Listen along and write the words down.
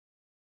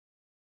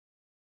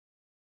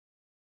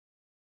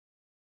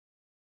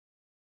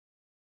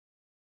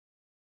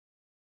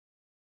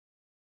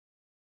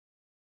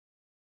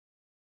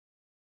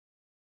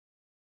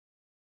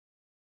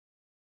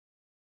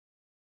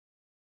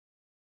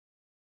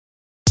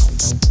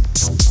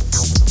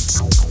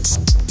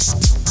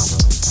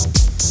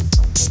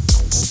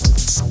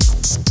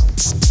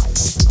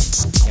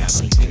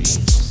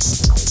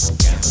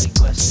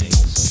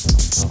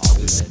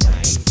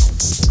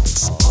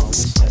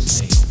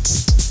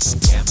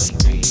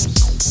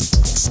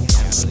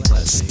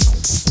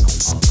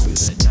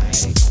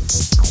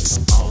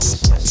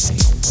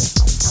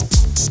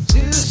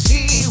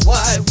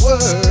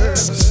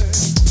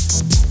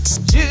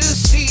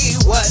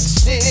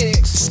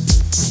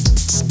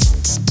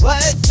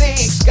What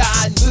makes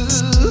God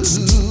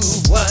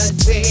move? What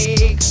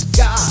makes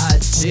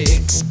God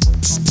tick?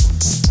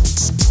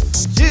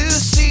 To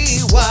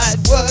see what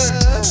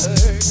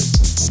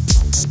works,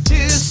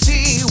 to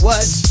see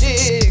what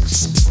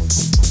sticks.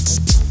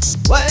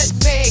 What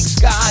makes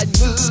God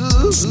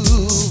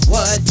move?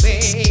 What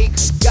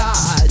makes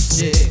God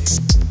tick?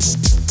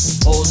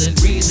 Holding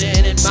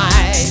reason in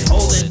mind,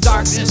 holding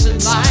darkness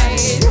and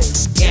light,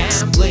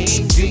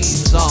 gambling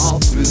dreams all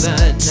through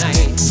the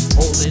night.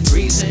 Holding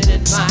reason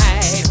in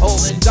mind,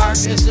 holding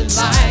darkness and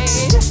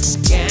light,